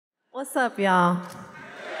What's up, y'all?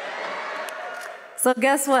 So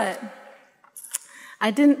guess what?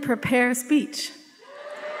 I didn't prepare a speech.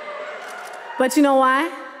 But you know why?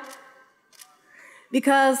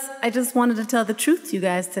 Because I just wanted to tell the truth to you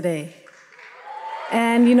guys today.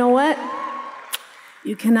 And you know what?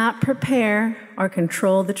 You cannot prepare or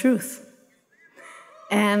control the truth.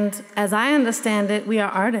 And as I understand it, we are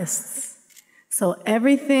artists. So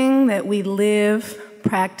everything that we live,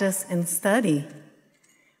 practice, and study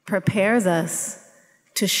prepares us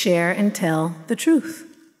to share and tell the truth.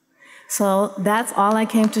 So that's all I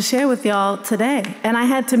came to share with y'all today. And I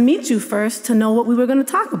had to meet you first to know what we were going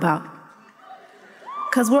to talk about.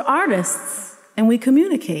 Because we're artists and we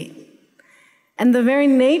communicate. And the very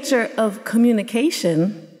nature of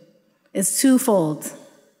communication is twofold.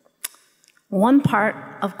 One part,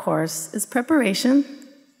 of course, is preparation.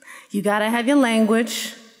 You gotta have your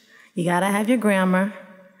language, you gotta have your grammar,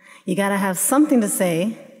 you gotta have something to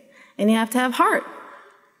say, and you have to have heart.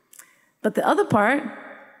 But the other part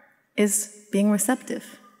is being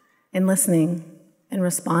receptive and listening and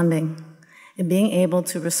responding and being able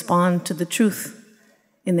to respond to the truth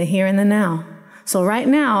in the here and the now. So right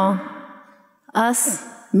now, us,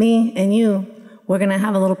 me, and you, we're gonna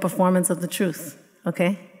have a little performance of the truth,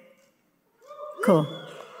 okay? Cool.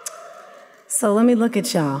 So let me look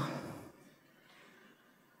at y'all.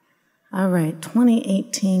 All right,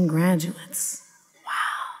 2018 graduates. Wow.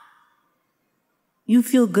 You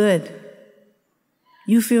feel good.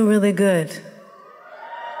 You feel really good.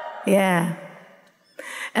 Yeah.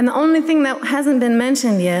 And the only thing that hasn't been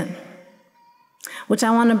mentioned yet, which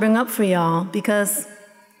I want to bring up for y'all, because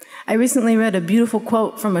I recently read a beautiful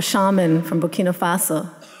quote from a shaman from Burkina Faso.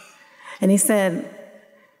 And he said,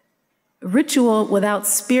 ritual without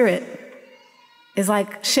spirit is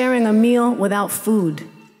like sharing a meal without food.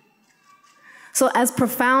 So as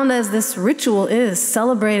profound as this ritual is,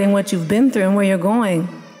 celebrating what you've been through and where you're going,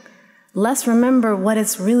 let's remember what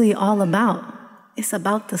it's really all about. It's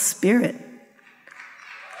about the spirit.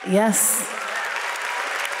 Yes.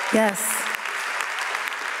 Yes.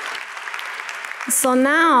 So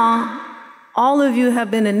now, all of you have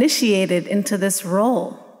been initiated into this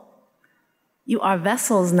role. You are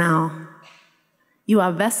vessels now. You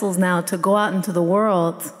are vessels now to go out into the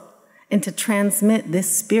world and to transmit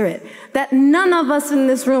this spirit that none of us in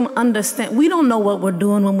this room understand. We don't know what we're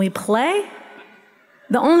doing when we play.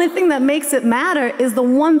 The only thing that makes it matter is the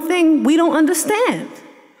one thing we don't understand.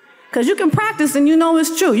 Because you can practice and you know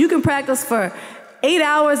it's true. You can practice for 8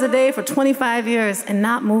 hours a day for 25 years and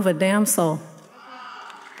not move a damn soul.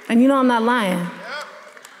 And you know I'm not lying.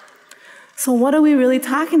 So what are we really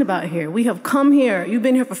talking about here? We have come here. You've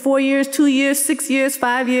been here for 4 years, 2 years, 6 years,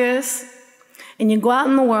 5 years. And you go out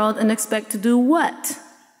in the world and expect to do what?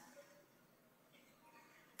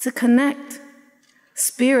 To connect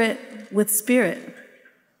spirit with spirit.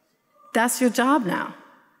 That's your job now.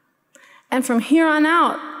 And from here on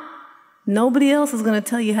out, nobody else is going to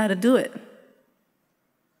tell you how to do it.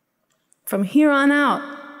 From here on out,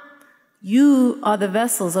 you are the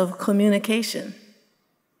vessels of communication.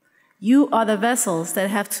 You are the vessels that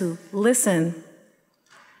have to listen,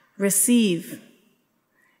 receive,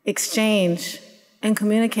 exchange, and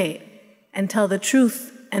communicate, and tell the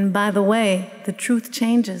truth. And by the way, the truth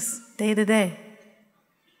changes day to day.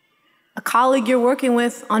 A colleague you're working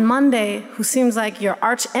with on Monday who seems like your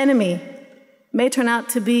arch enemy may turn out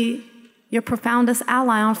to be your profoundest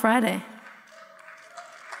ally on Friday.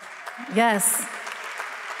 Yes.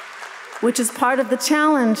 Which is part of the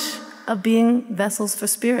challenge of being vessels for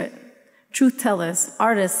spirit. Truth tellers,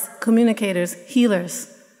 artists, communicators,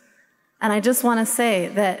 healers. And I just want to say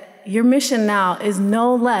that your mission now is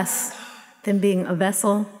no less than being a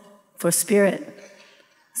vessel for spirit.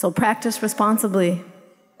 So practice responsibly,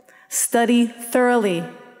 study thoroughly,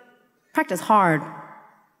 practice hard,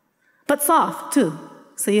 but soft too,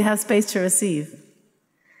 so you have space to receive.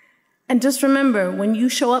 And just remember, when you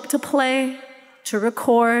show up to play, to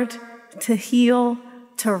record, to heal,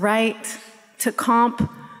 to write, to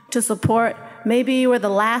comp, to support. Maybe you were the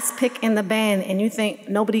last pick in the band and you think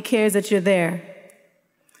nobody cares that you're there.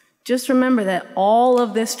 Just remember that all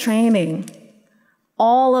of this training,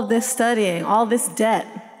 all of this studying, all this debt,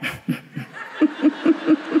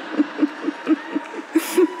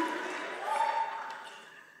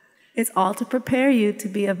 it's all to prepare you to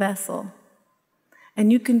be a vessel.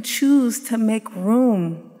 And you can choose to make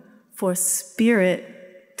room for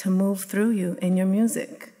spirit to move through you in your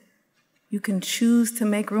music. You can choose to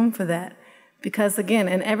make room for that. Because again,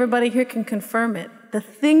 and everybody here can confirm it, the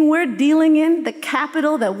thing we're dealing in, the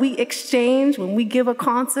capital that we exchange when we give a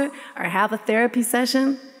concert or have a therapy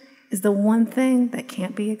session, is the one thing that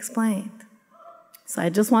can't be explained. So I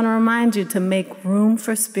just want to remind you to make room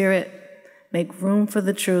for spirit, make room for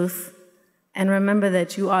the truth, and remember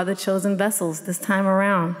that you are the chosen vessels this time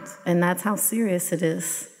around, and that's how serious it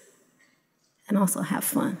is. And also have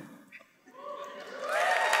fun.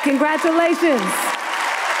 Congratulations.